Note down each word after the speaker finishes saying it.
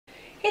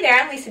Hey there,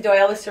 I'm Lisa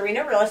Doyle with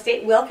Sereno Real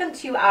Estate. Welcome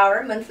to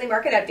our monthly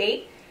market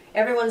update.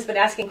 Everyone's been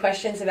asking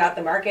questions about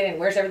the market and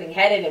where's everything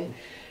headed and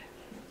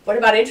what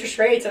about interest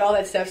rates and all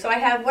that stuff. So I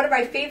have one of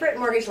my favorite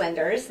mortgage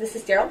lenders. This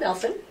is Darrell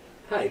Nelson.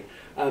 Hi,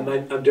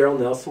 I'm Darrell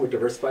Nelson with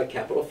Diversified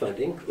Capital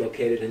Funding,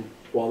 located in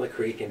Walnut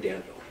Creek in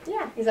Danville.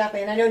 Yeah,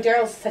 exactly. And I know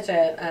Darrell's such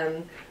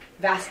a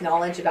vast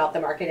knowledge about the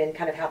market and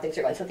kind of how things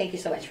are going. So thank you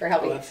so much for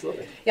helping. Oh,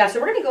 absolutely. Yeah, so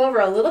we're going to go over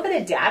a little bit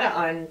of data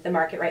on the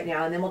market right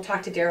now, and then we'll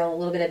talk to Darrell a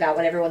little bit about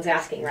what everyone's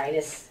asking, right?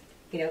 Is,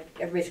 you know,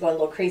 everybody's going a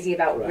little crazy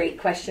about rate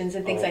questions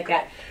and things like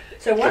that.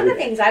 So one of the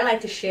things I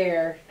like to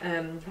share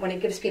when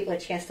it gives people a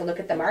chance to look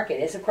at the market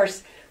is, of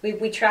course,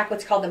 we track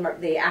what's called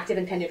the active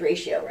and pending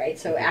ratio, right?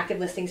 So active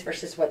listings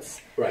versus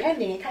what's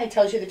pending. It kind of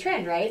tells you the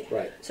trend, right?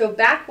 So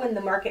back when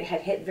the market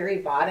had hit very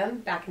bottom,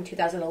 back in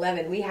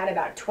 2011, we had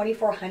about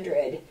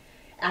 2,400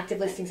 active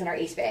listings in our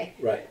East Bay,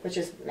 which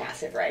is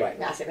massive, right?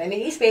 Massive. I mean,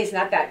 East Bay is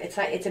not that,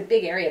 it's a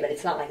big area, but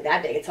it's not like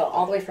that big. It's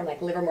all the way from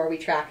like Livermore, we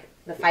track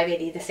the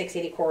 580, the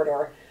 680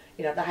 corridor,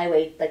 you know, the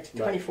highway like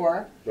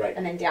 24,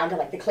 and then down to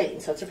like the Clayton.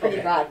 So it's a pretty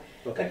broad.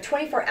 But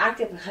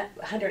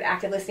 100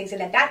 active listings,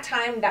 and at that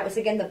time, that was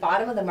again the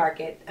bottom of the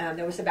market.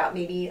 There was about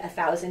maybe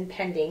 1,000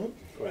 pending.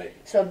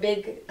 So a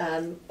big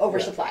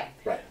oversupply,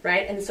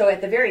 right? And so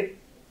at the very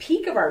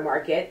peak of our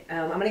market,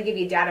 I'm going to give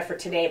you data for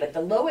today, but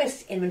the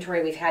lowest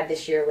inventory we've had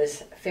this year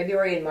was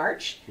February and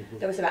March.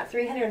 There was about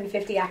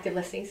 350 active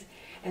listings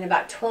and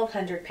about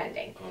 1,200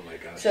 pending. Oh my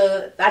gosh.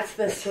 So that's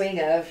the swing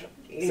of,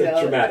 you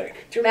know,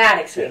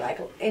 dramatic swing. Like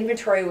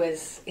inventory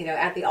was, you know,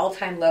 at the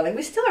all-time low, and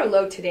we still are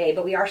low today,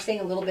 but we are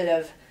seeing a little bit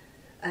of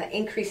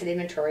increase in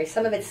inventory.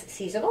 Some of it's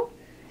seasonal,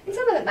 and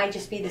some of it might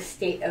just be the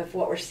state of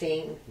what we're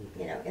seeing,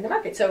 you know, in the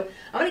market. So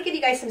I'm going to give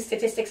you guys some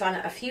statistics on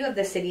a few of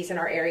the cities in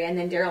our area, and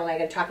then Darrell and I are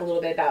going to talk a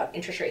little bit about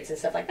interest rates and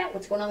stuff like that.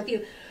 What's going on with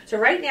you? So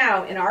right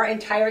now, in our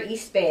entire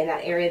East Bay, in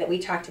that area that we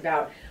talked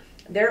about,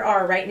 there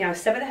are right now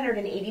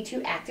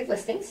 782 active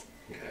listings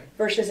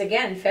versus,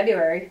 again,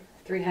 February,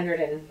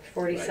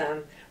 340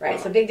 some, right?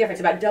 Wow. So big difference,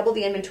 about double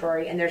the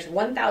inventory, and there's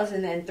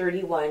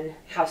 1,031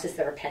 houses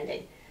that are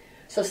pending.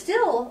 So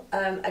still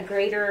a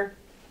greater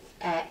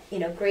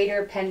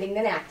pending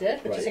than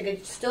active, which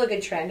is still a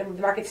good trend. The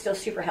market's still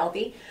super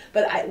healthy.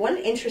 But one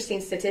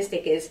interesting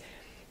statistic is,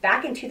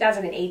 back in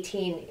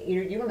 2018,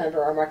 you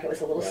remember our market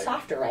was a little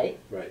softer, right?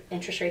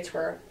 Interest rates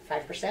were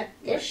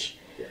 5%-ish.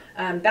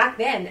 Back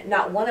then,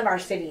 not one of our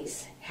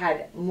cities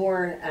had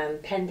more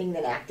pending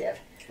than active.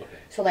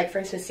 So like, for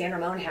instance, San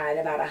Ramon had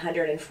about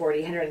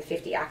 140,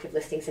 150 active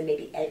listings and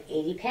maybe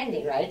 80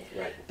 pending, right?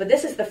 But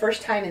this is the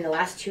first time in the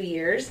last 2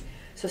 years.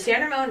 So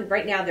San Ramon,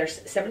 right now,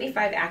 there's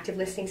 75 active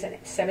listings and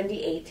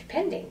 78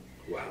 pending.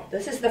 Wow.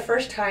 This is the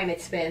first time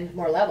it's been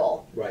more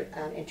level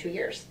in 2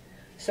 years.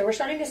 So we're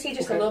starting to see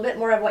just a little bit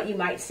more of what you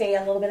might say, a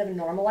little bit of a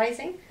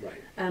normalizing.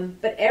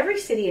 But every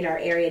city in our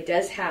area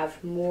does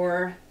have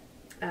more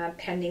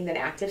pending than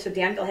active. So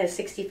Danville has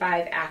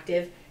 65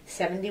 active,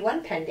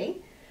 71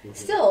 pending.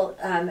 Still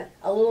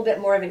a little bit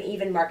more of an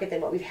even market than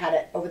what we've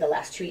had over the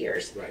last 2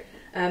 years.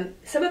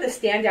 Some of the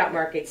standout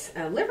markets,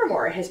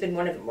 Livermore has been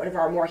one of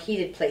our more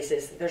heated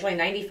places. There's only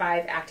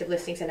 95 active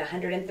listings and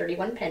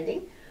 131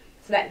 pending.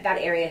 So that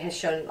area has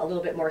shown a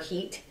little bit more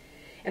heat.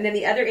 And then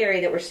the other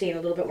area that we're seeing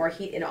a little bit more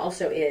heat in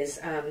also is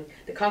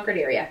the Concord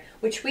area,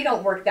 which we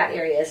don't work that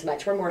area as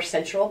much. We're more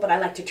central, but I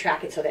like to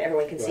track it so that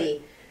everyone can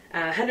see.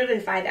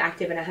 105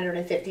 active and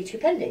 152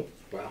 pending.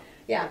 Wow.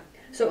 Yeah.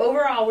 So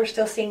overall, we're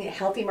still seeing a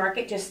healthy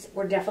market. Just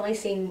we're definitely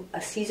seeing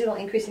a seasonal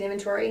increase in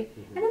inventory,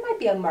 and it might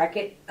be a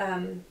market,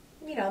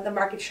 you know, the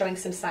market showing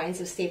some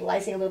signs of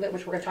stabilizing a little bit,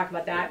 which we're going to talk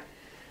about that.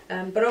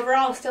 But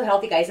overall, still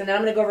healthy, guys. And then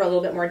I'm going to go over a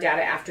little bit more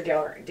data after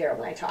Darrell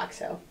when I talk.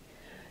 So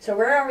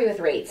where are we with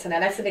rates? And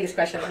that's the biggest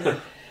question.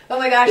 Oh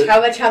my gosh, how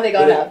much have they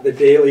gone up? The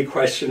daily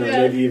question, or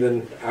maybe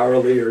even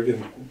hourly or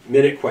even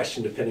minute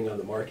question, depending on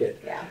the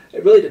market.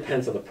 It really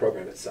depends on the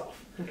program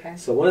itself.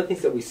 So one of the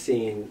things that we've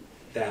seen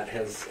that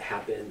has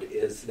happened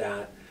is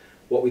that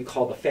what we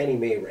call the Fannie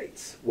Mae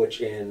rates,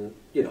 which in,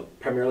 you know,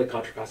 primarily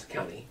Contra Costa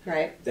County,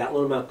 that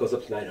loan amount goes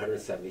up to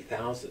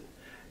 $970,000,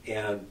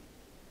 and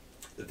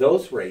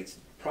those rates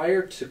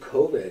prior to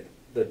COVID,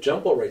 the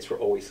jumbo rates were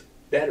always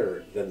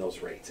better than those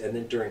rates, and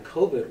then during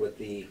COVID, with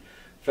the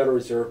Federal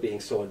Reserve being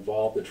so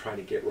involved in trying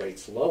to get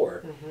rates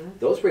lower,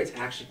 those rates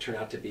actually turn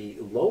out to be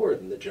lower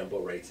than the jumbo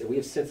rates, and we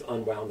have since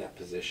unwound that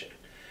position.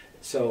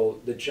 So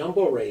the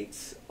jumbo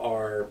rates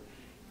are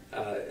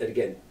and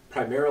again,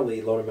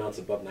 primarily loan amounts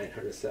above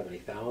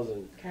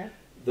 $970,000.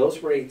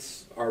 Those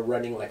rates are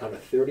running like on a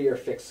 30-year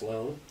fixed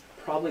loan,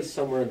 probably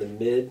somewhere in the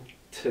mid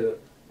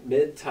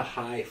to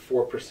high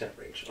 4%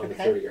 range on the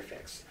 30-year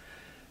fix.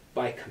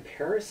 By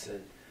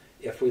comparison,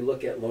 if we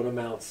look at loan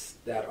amounts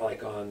that are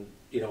like on,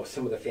 you know,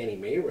 some of the Fannie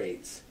Mae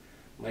rates,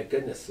 my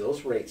goodness,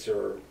 those rates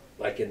are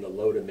like in the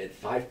low to mid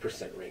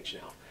 5% range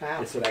now.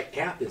 And so that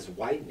gap is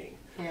widening.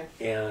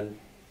 And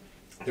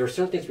there are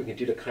certain things we can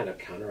do to kind of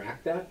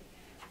counteract that.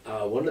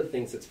 One of the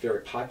things that's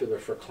very popular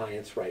for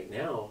clients right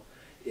now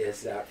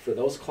is that for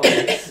those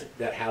clients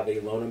that have a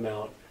loan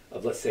amount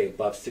of let's say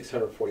above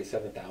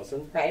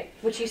 647,000. Right,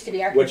 which used to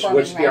be our conforming.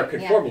 Which be our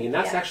conforming, and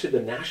that's actually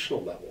the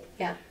national level.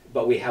 Yeah.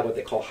 But we have what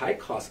they call high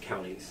cost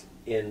counties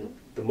in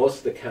most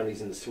of the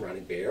counties in the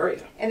surrounding Bay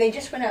Area. And they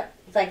just went up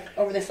like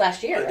over this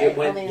last year, right?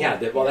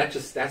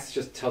 That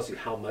just tells you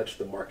how much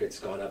the market's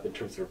gone up in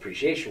terms of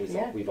appreciation.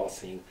 We've all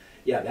seen.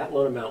 Yeah, that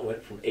loan amount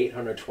went from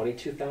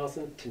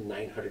 822,000 to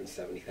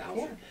 970,000.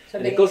 Yeah,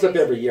 and it goes up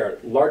every year.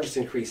 Largest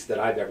increase that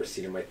I've ever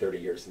seen in my 30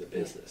 years in the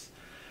business.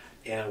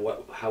 Yeah. And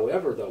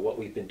however, what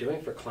we've been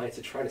doing for clients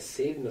to try to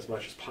save them as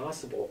much as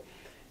possible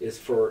is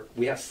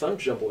we have some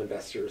jumbo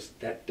investors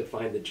that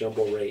define the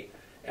jumbo rate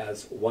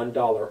as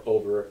 $1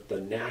 over the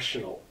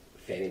national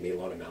Fannie Mae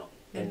loan amount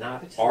and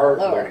not our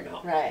loan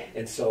amount. Right.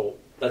 And so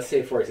let's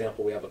say, for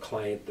example, we have a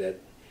client that,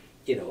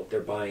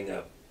 they're buying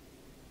a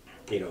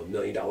 $1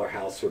 million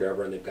house or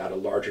whatever, and they've got a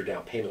larger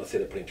down payment. Let's say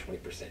they're putting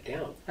 20%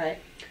 down. Right.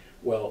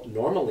 Well,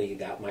 normally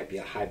that might be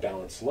a high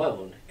balance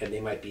loan, and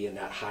they might be in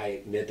that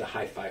mid to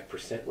high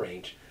 5%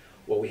 range.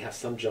 Well, we have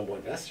some jumbo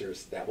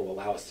investors that will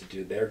allow us to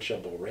do their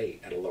jumbo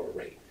rate at a lower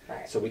rate.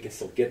 Right. So we can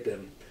still get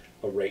them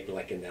a rate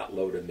like in that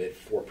low to mid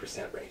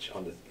 4% range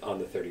on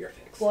the 30-year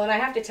fix. Well, and I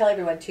have to tell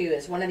everyone too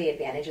is one of the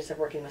advantages of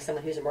working with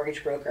someone who's a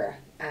mortgage broker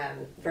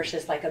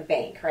versus like a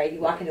bank, right?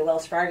 You walk into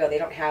Wells Fargo, they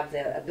don't have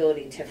the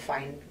ability to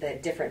find the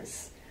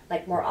difference,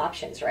 like more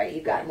options, right?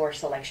 You've got more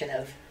selection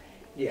of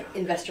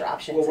investor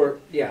options. Well,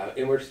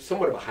 we're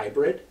somewhat of a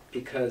hybrid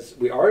because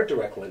we are a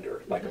direct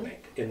lender like a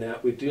bank in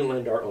that we do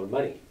lend our own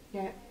money.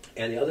 Yeah.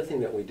 And the other thing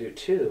that we do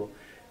too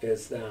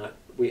is that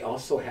we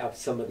also have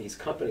some of these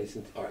companies,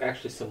 or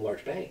actually some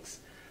large banks,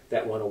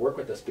 that want to work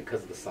with us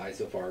because of the size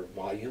of our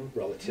volume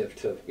relative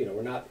to,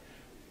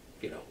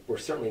 we're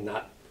certainly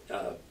not,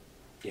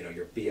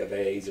 your B of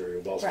A's or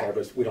your Wells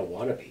Fargo's. We don't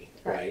want to be,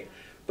 right?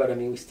 But I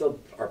mean,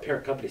 our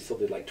parent company still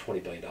did like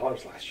 $20 billion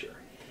last year.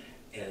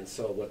 And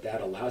so what that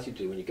allows you to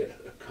do when you get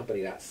a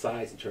company that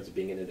size in terms of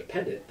being an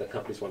independent, the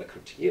companies want to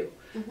come to you.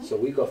 Mm-hmm. So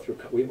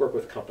we work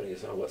with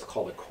companies on what's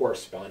called a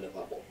correspondent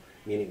level,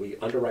 meaning we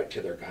underwrite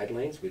to their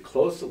guidelines, we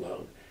close the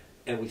loan,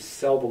 and we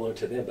sell the loan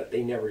to them, but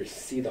they never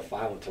see the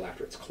file until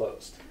after it's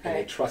closed. And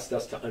they trust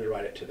us to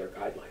underwrite it to their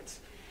guidelines.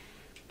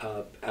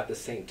 At the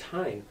same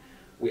time,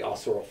 we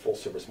also are a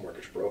full-service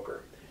mortgage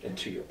broker. And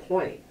to your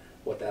point,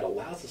 what that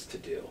allows us to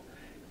do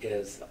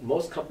is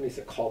most companies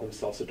that call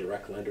themselves a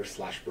direct lender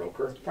 /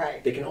 broker,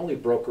 they can only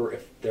broker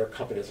if their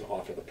company doesn't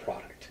offer the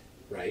product,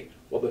 right?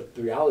 Well,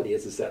 the reality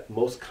is that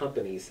most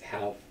companies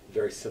have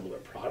very similar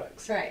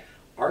products. Right.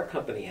 Our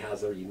company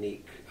has a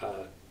unique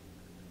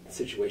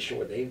situation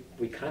where they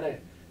kind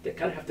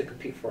of have to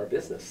compete for our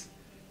business.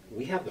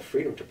 We have the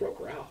freedom to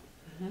broker out.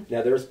 Mm-hmm.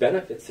 Now, there's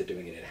benefits to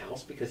doing it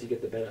in-house because you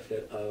get the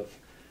benefit of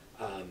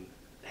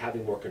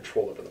having more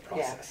control over the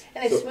process.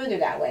 Yeah. And it's smoother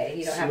that way.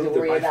 You don't have to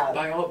worry about it.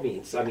 By all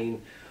means. I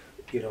mean,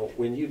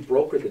 when you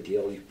broker the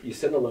deal, you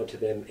send the loan to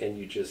them and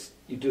you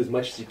do as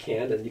much as you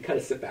can and you kind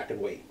of sit back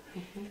and wait.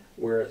 Mm-hmm.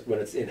 Whereas when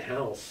it's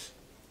in-house,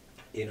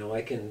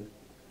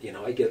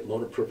 I get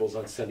loan approvals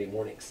on Sunday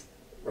mornings,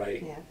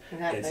 right?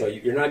 Yeah, and so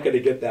you're not going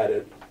to get that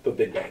at the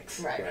big banks,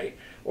 right?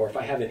 Or if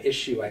I have an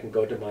issue, I can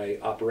go to my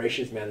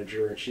operations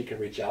manager and she can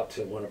reach out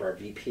to one of our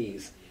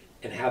VPs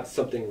and have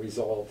something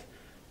resolved.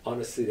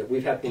 Honestly, that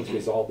we've had things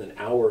resolved in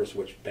hours,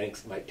 which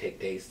banks might take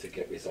days to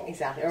get resolved.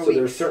 Exactly. So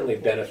there's certainly a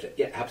benefit.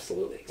 Yeah,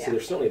 absolutely. Yeah. So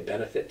there's certainly a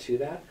benefit to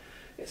that.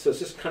 So it's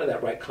just kind of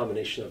that right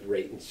combination of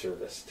rate and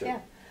service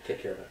to take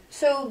care of it.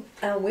 So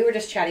we were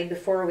just chatting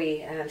before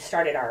we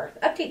started our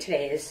update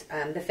today. Is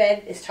the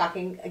Fed is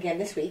talking again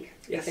this week?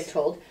 Yes. We've been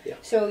told. Yeah.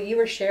 So you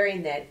were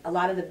sharing that a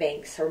lot of the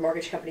banks or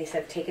mortgage companies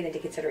have taken into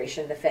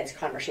consideration the Fed's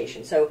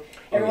conversation. So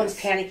everyone's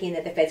panicking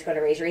that the Fed's going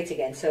to raise rates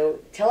again. So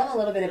tell them a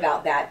little bit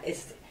about that.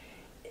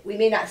 We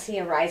may not see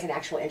a rise in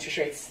actual interest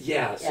rates.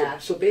 Yeah.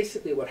 So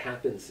basically what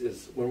happens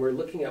is when we're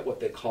looking at what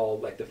they call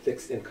like the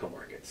fixed income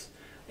markets,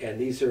 and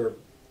these are,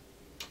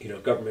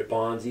 government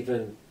bonds,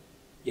 even,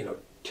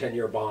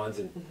 10-year bonds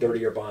and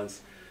 30-year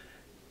bonds,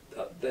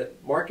 the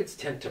markets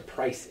tend to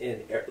price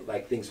in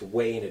like things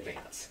way in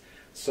advance.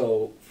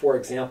 So, for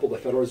example, the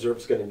Federal Reserve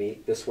is going to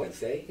meet this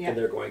Wednesday, and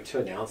they're going to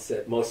announce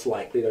that most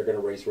likely they're going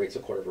to raise rates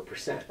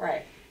 0.25%.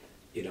 Right.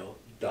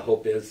 The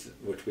hope is,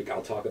 which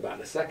I'll talk about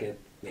in a second,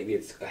 maybe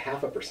it's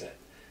 0.5%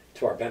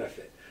 to our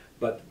benefit.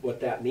 But what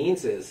that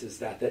means is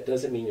that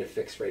doesn't mean your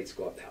fixed rates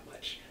go up that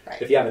much.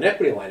 Right. If you have an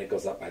equity line, it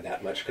goes up by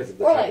that much because of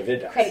the type of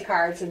index. Credit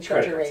cards and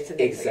short-term rates and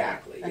things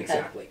exactly.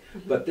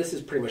 Mm-hmm. But this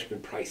has pretty much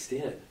been priced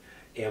in.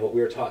 And what we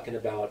were talking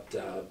about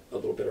a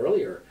little bit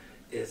earlier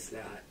is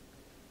that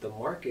the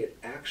market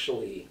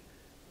actually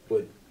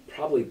would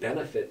probably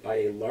benefit by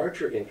a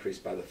larger increase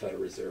by the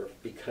Federal Reserve,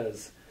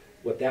 because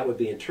what that would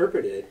be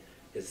interpreted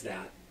is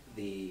that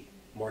the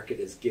market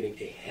is getting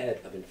ahead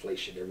of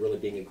inflation. They're really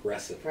being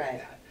aggressive with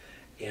that.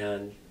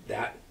 And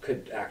that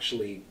could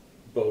actually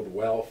bode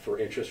well for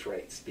interest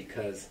rates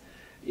because,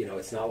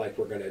 it's not like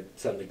we're going to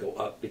suddenly go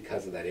up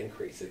because of that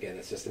increase. Again,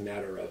 it's just a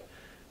matter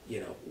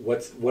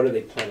what do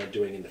they plan on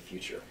doing in the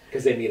future?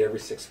 Because they meet every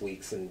 6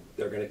 weeks, and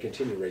they're going to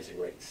continue raising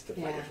rates to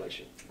fight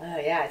inflation.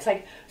 Yeah, it's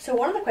like, so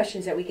one of the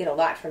questions that we get a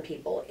lot from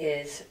people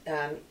is,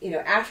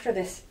 after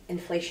this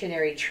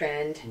inflationary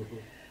trend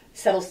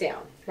settles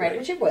down, right?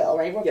 Which it will,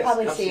 right? We'll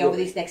probably see over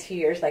these next few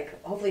years,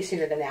 like hopefully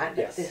sooner than that,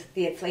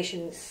 the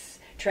inflation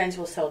trends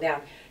will settle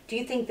down. Do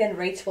you think then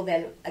rates will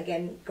then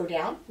again go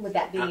down? Would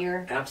that be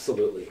your...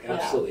 Absolutely.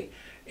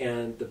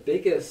 And the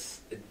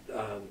biggest,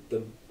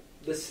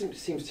 this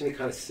seems to me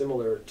kind of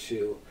similar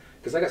to,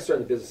 because I got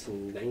started in the business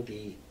in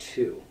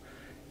 92,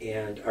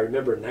 and I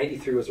remember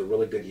 93 was a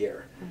really good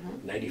year.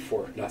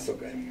 94, not so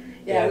good.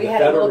 Yeah, we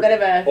had a little bit of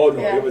a... Oh,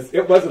 no,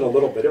 it wasn't a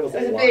little bit, it was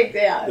a lot. Big,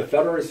 The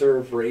Federal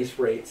Reserve raised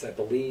rates, I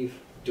believe,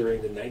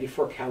 during the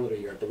 94 calendar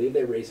year, I believe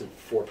they raised them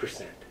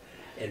 4%,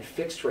 and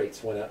fixed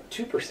rates went up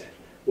 2%.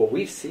 Well,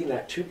 we've seen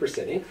that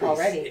 2%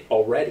 increase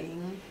already.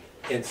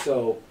 And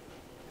so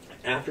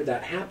after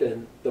that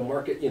happened, the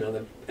market,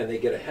 and they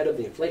get ahead of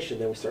the inflation,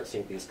 then we start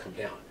seeing things come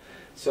down.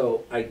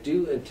 So I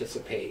do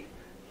anticipate,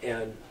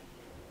 and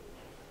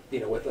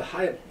with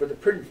a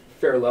pretty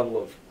fair level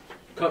of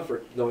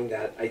comfort, knowing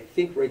that I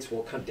think rates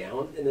will come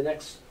down in the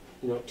next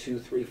 2,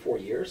 3, 4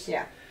 years.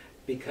 Yeah.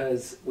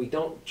 Because we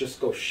don't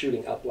just go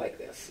shooting up like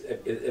this.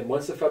 And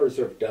once the Federal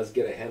Reserve does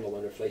get a handle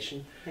on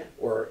inflation,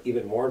 or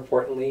even more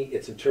importantly,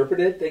 it's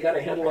interpreted they got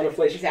a handle on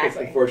inflation.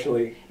 Exactly.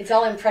 Unfortunately, it's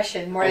all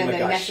impression more than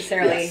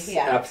necessarily. Yes,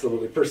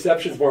 absolutely.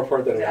 Perception is more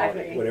important than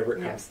reality whenever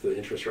it comes to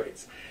interest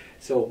rates.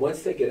 So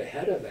once they get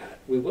ahead of that,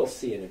 we will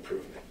see an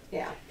improvement.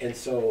 Yeah. And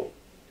so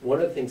one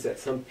of the things that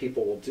some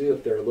people will do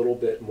if they're a little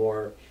bit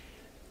more,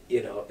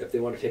 if they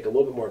want to take a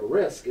little bit more of a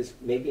risk, is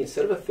maybe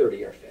instead of a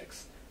 30-year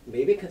fix,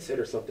 maybe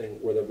consider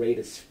something where the rate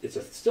is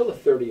still a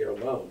 30-year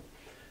loan,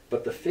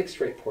 but the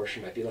fixed rate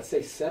portion might be, let's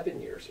say, 7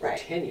 years or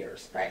 10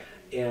 years. Right.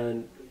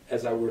 And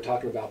as we were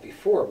talking about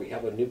before, we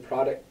have a new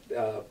product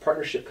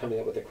partnership coming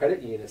up with a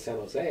credit union in San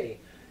Jose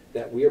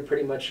that we are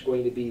pretty much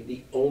going to be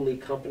the only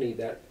company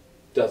that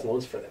does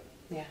loans for them.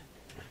 Yeah.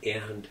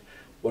 And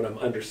what I'm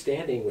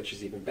understanding, which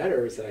is even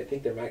better, is that I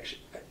think they're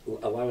actually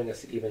allowing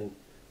us to even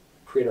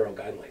create our own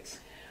guidelines.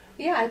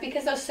 Yeah,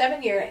 because those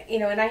 7-year,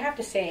 and I have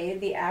to say,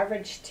 the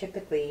average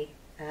typically,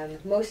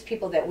 most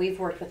people that we've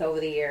worked with over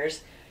the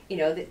years,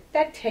 that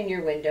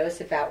 10-year window is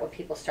about when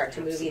people start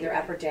to move either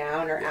up or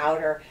down or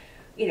out, or,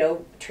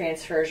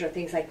 transfers or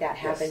things like that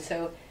happen. Yes.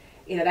 So,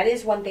 that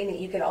is one thing that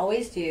you can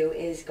always do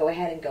is go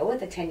ahead and go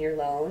with a 10-year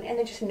loan, and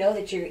then just know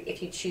that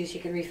if you choose,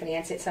 you can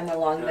refinance it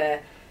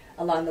somewhere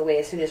along the way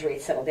as soon as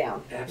rates settle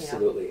down.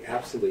 Absolutely,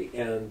 absolutely.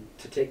 And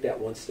to take that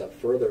one step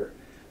further,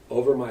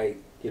 over my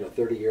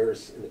 30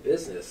 years in the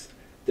business,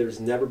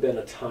 there's never been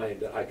a time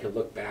that I can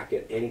look back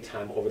at any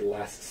time over the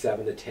last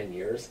 7 to 10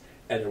 years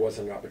and there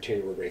wasn't an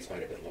opportunity where rates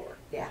might have been lower.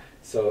 Yeah.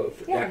 So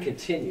if that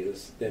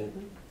continues,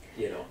 then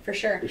for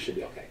sure we should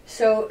be okay.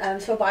 So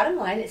bottom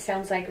line, it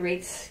sounds like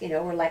rates,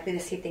 we're likely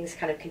to see things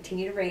kind of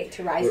continue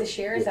to rise this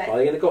year. We're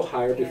probably going to go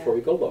higher before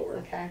we go lower.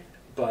 Okay.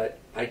 But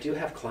I do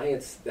have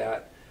clients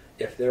that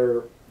if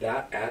they're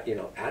that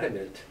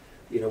adamant,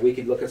 we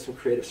could look at some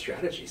creative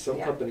strategies. Some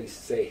companies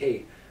say,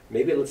 hey,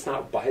 maybe let's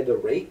not buy the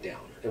rate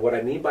down. And what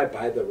I mean by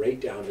buy the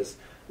rate down is,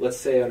 let's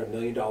say on $1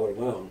 million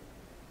loan,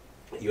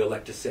 you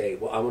elect to say,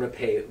 well, I want to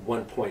pay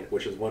 1 point,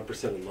 which is 1%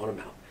 of the loan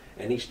amount.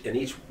 And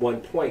each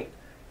 1 point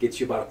gets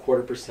you about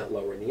 0.25%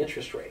 lower in the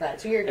interest rate. Right,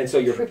 so you're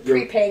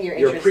prepaying your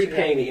interest. You're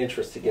prepaying the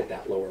interest to get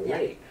that lower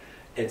rate.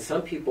 And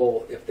some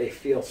people, if they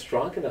feel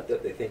strong enough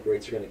that they think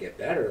rates are going to get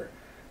better,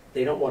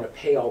 they don't want to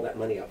pay all that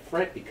money up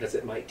front because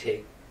it might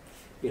take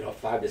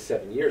 5 to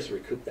 7 years to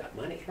recoup that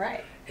money.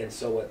 Right. And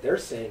so what they're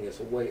saying is,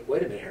 wait a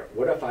minute here.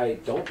 What if I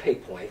don't pay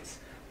points?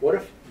 What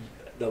if,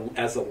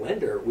 as a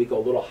lender, we go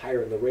a little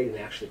higher in the rate and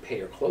actually pay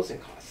your closing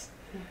costs?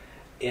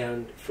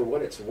 And for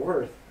what it's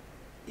worth,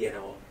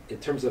 in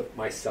terms of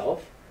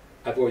myself,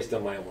 I've always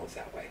done my own loans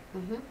that way.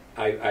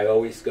 I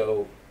always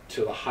go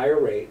to the higher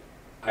rate.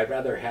 I'd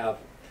rather have,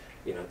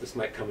 this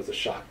might come as a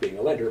shock being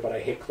a lender, but I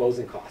hate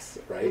closing costs,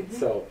 right?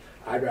 So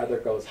I'd rather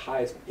go as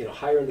high as,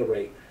 higher in the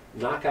rate,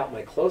 knock out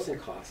my closing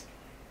costs.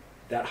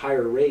 That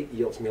higher rate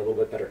yields me a little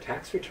bit better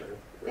tax return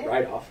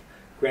write-off.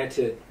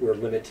 Granted, we're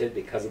limited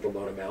because of the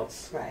loan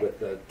amounts with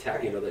the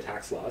the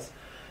tax laws,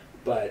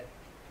 but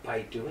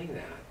by doing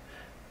that,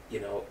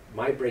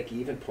 my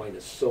break-even point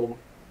is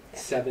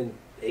 7,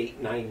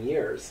 8, 9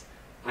 years.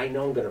 I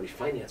know I'm going to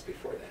refinance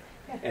before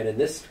then. And in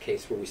this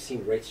case, where we've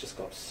seen rates just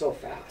go up so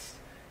fast,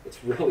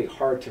 it's really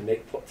hard to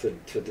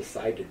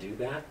decide to do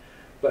that.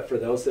 But for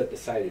those that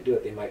decide to do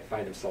it, they might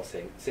find themselves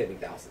saving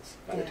thousands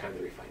by the time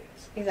they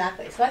refinance.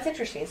 Exactly. So that's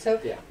interesting. So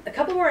a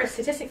couple more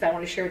statistics I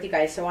want to share with you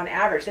guys. So on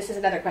average, this is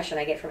another question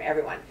I get from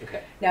everyone.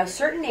 Okay. Now,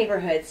 certain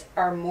neighborhoods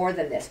are more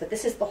than this, but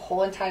this is the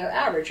whole entire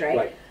average, right?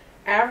 Right.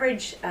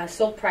 Average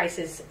sold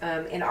prices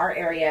in our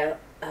area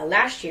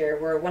last year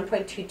were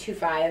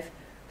 $1.225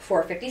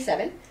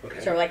 457. Okay.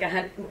 So like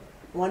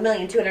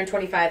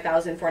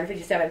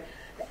 $1,225,457.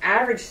 The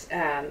average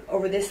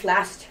over this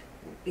last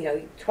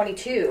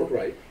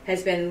 22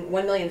 has been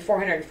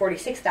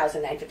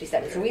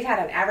 $1,446,957. So we've had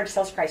an average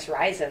sales price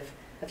rise of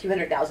a few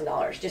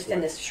 $100,000 just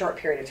in this short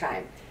period of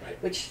time,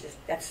 right. which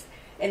that's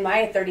in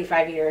my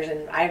 35 years,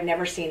 and I've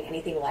never seen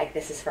anything like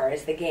this as far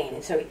as the gain.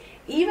 And so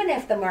even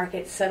if the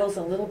market settles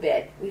a little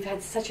bit, we've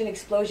had such an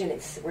explosion,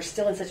 we're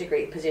still in such a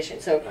great position.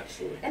 So,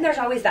 absolutely. And there's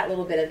always that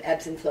little bit of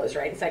ebbs and flows,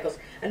 right, and cycles.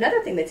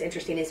 Another thing that's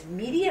interesting is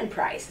median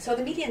price. So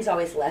the median's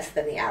always less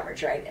than the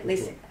average, right? At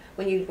least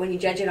when you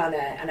judge it on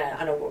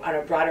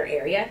a broader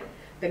area.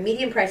 The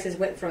median prices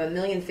went from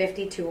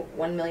 $1,050,000 to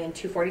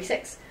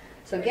 $1,246,000.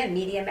 So again,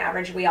 median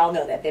average, we all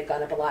know that they've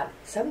gone up a lot.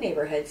 Some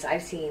neighborhoods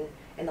I've seen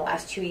in the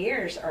last 2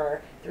 years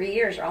or 3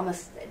 years are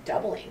almost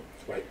doubling.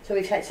 Right. So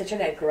we've had such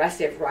an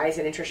aggressive rise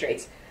in interest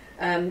rates.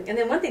 And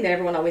then one thing that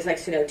everyone always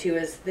likes to know too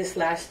is this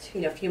last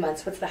few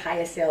months, what's the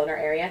highest sale in our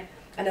area?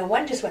 I know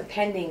one just went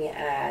pending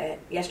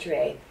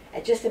yesterday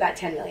at just about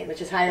 $10 million,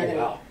 which is higher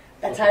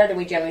higher than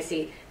we generally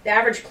see. The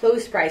average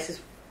close price is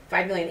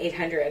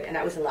 $5,800,000, and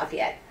that was in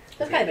Lafayette.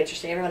 That's kind of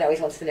interesting. Everyone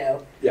always wants to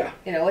know. Yeah.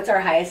 What's our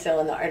highest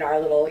sale in our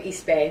little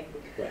East Bay?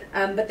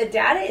 Right. But the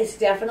data is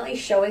definitely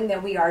showing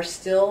that we are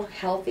still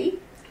healthy,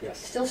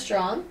 still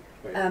strong.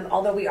 Right.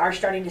 Although we are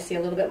starting to see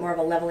a little bit more of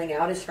a leveling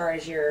out as far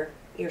as your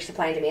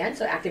supply and demand.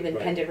 So active and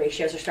pending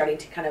ratios are starting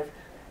to kind of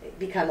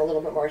become a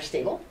little bit more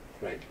stable.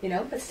 Right.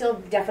 But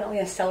still definitely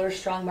a seller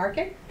strong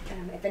market.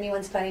 If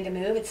anyone's planning to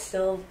move, it's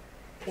still,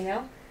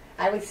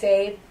 I would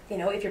say,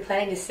 if you're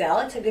planning to sell,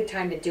 it's a good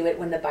time to do it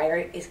when the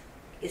buyer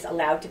is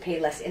allowed to pay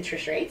less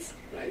interest rates.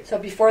 Right. So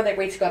before the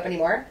rates go up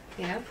anymore,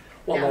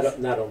 Well,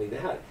 not only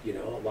that,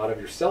 a lot of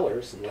your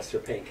sellers, unless they're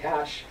paying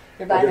cash,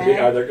 they got to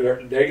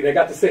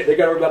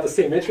worry about the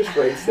same interest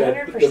rates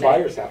that 100%. the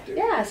buyers have to.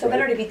 Yeah, so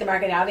better to beat the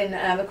market out.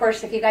 And of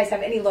course, if you guys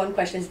have any loan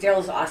questions,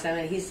 Darrell's awesome,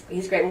 and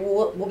he's great.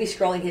 We'll be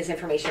scrolling his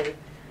information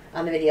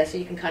on the video, so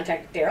you can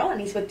contact Darrell, and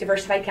he's with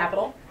Diversified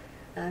Capital.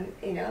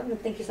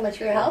 Thank you so much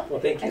for your help. Well,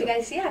 thank you. And you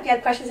guys, if you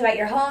have questions about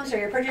your homes or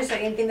your purchase or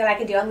anything that I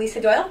can do, I'm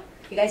Lisa Doyle.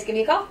 You guys give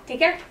me a call. Take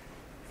care.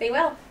 Stay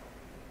well.